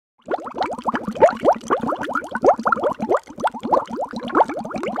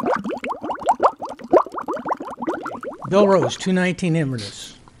Bill Rose, 219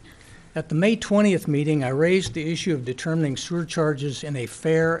 Inverness. At the May 20th meeting, I raised the issue of determining sewer charges in a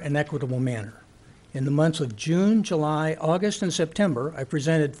fair and equitable manner. In the months of June, July, August, and September, I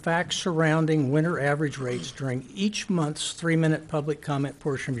presented facts surrounding winter average rates during each month's 3-minute public comment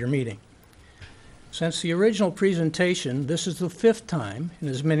portion of your meeting. Since the original presentation, this is the 5th time in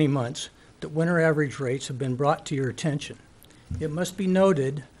as many months that winter average rates have been brought to your attention. It must be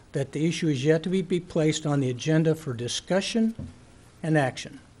noted that the issue is yet to be placed on the agenda for discussion and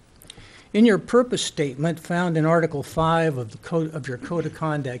action. In your purpose statement found in Article 5 of your Code of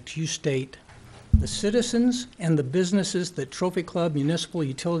Conduct, you state, "The citizens and the businesses that Trophy Club Municipal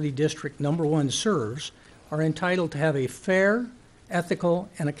Utility District Number 1 serves are entitled to have a fair, ethical,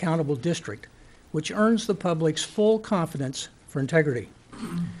 and accountable district, which earns the public's full confidence for integrity."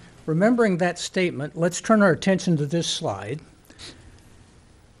 Remembering that statement, let's turn our attention to this slide,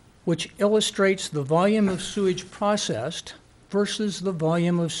 which illustrates the volume of sewage processed versus the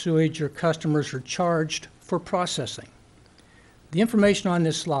volume of sewage your customers are charged for processing. The information on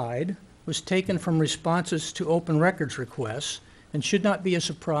this slide was taken from responses to open records requests and should not be a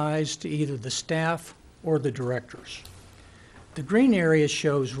surprise to either the staff or the directors. The green area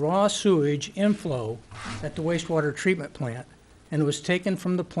shows raw sewage inflow at the wastewater treatment plant and was taken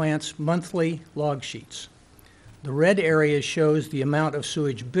from the plant's monthly log sheets. The red area shows the amount of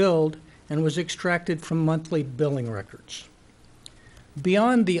sewage billed and was extracted from monthly billing records.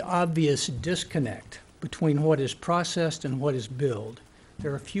 Beyond the obvious disconnect between what is processed and what is billed,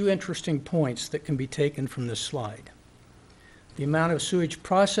 there are a few interesting points that can be taken from this slide. The amount of sewage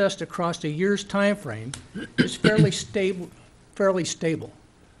processed across a year's time frame is fairly stable.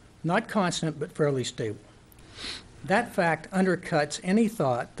 Not constant, but fairly stable. That fact undercuts any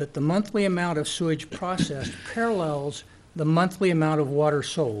thought that the monthly amount of sewage processed parallels the monthly amount of water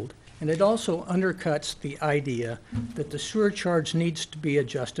sold, and it also undercuts the idea that the sewer charge needs to be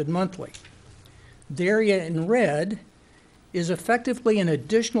adjusted monthly. The area in red is effectively an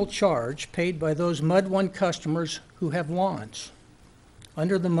additional charge paid by those MUD 1 customers who have lawns.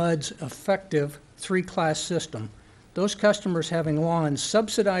 Under the MUD's effective 3-class system, those customers having lawns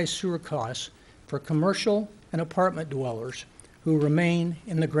subsidize sewer costs for commercial and apartment dwellers who remain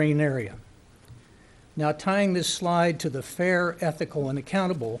in the green area. Now, tying this slide to the fair, ethical, and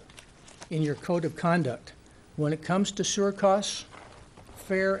accountable in your Code of Conduct, when it comes to sewer costs,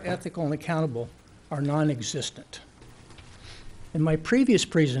 fair, ethical, and accountable are non-existent. In my previous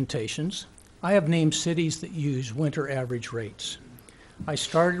presentations, I have named cities that use winter average rates. I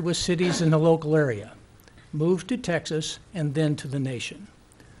started with cities in the local area, moved to Texas, and then to the nation.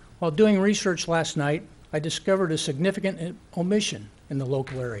 While doing research last night, I discovered a significant omission in the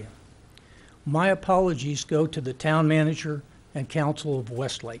local area. My apologies go to the town manager and council of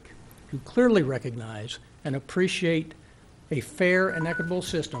Westlake, who clearly recognize and appreciate a fair and equitable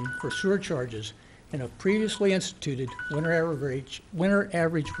system for sewer charges and have previously instituted winter average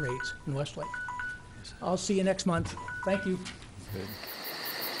rates in Westlake. I'll see you next month. Thank you. Good.